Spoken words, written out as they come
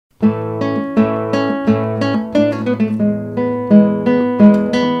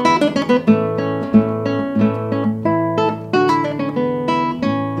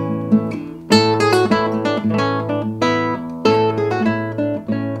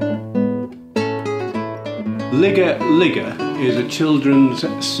Lhigey Lhigey is a children's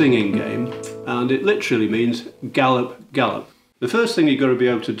singing game, and it literally means gallop, gallop. The first thing you've got to be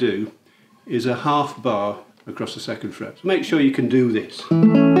able to do is a half bar across the second fret. So make sure you can do this.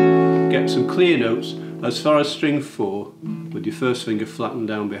 Get some clear notes as far as string 4 with your first finger flattened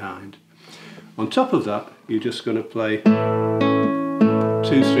down behind. On top of that, you're just going to play 2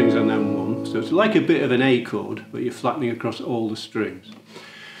 strings and then 1. So it's like a bit of an A chord, but you're flattening across all the strings.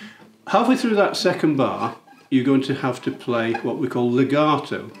 Halfway through that second bar, you're going to have to play what we call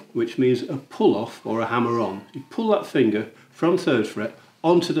legato, which means a pull off or a hammer on. You pull that finger from 3rd fret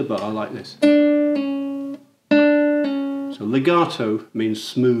onto the bar like this. So legato means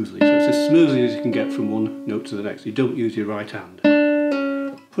smoothly, so it's as smoothly as you can get from one note to the next. You don't use your right hand.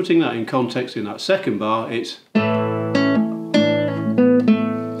 Putting that in context in that second bar, it's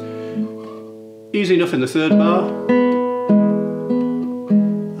easy enough in the 3rd bar,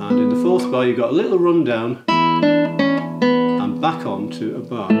 and in the 4th bar you've got a little run down and back on to a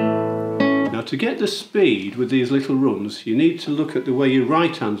bar. Now, to get the speed with these little runs, you need to look at the way your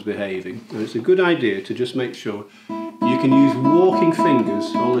right hand's behaving, and it's a good idea to just make sure you can use walking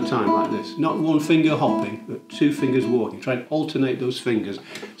fingers all the time like this. Not one finger hopping, but 2 fingers walking. Try and alternate those fingers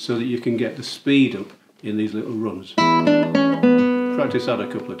so that you can get the speed up in these little runs. Practice that a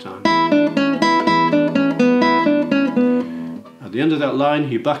couple of times. At the end of that line,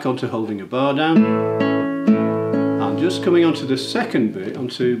 you're back onto holding a bar down. And just coming onto the second bit,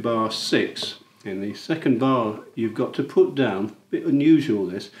 onto bar 6, in the second bar you've got to put down, a bit unusual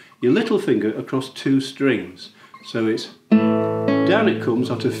this, your little finger across 2 strings. So it's down it comes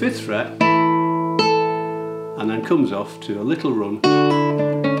onto 5th fret and then comes off to a little run.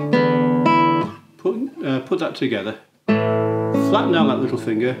 Put that together, flatten down that little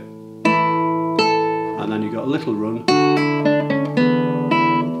finger, and then you've got a little run.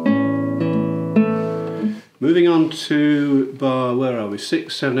 Moving on to bar, where are we,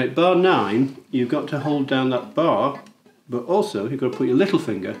 6, 7, 8, bar 9, you've got to hold down that bar, but also you've got to put your little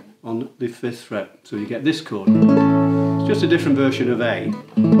finger on the 5th fret, so you get this chord. It's just a different version of A.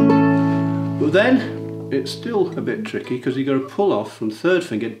 But then it's still a bit tricky because you've got to pull off from 3rd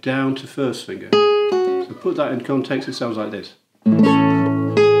finger down to 1st finger. So put that in context, it sounds like this.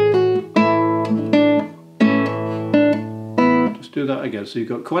 Just do that again, so you've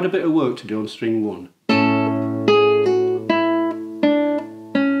got quite a bit of work to do on string 1.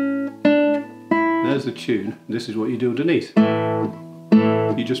 There's the tune, this is what you do underneath.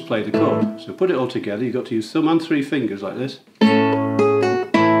 You just play the chord. So put it all together, you've got to use thumb and 3 fingers like this.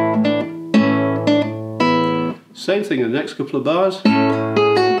 Same thing in the next couple of bars.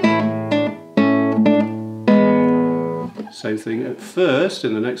 Same thing at first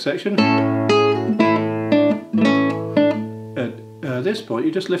in the next section. At this point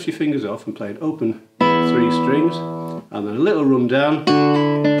you just lift your fingers off and play an open 3 strings and then a little run down,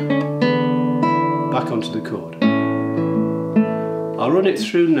 back onto the chord. I'll run it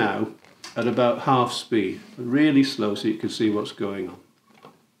through now at about half speed, really slow so you can see what's going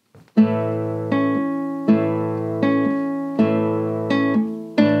on.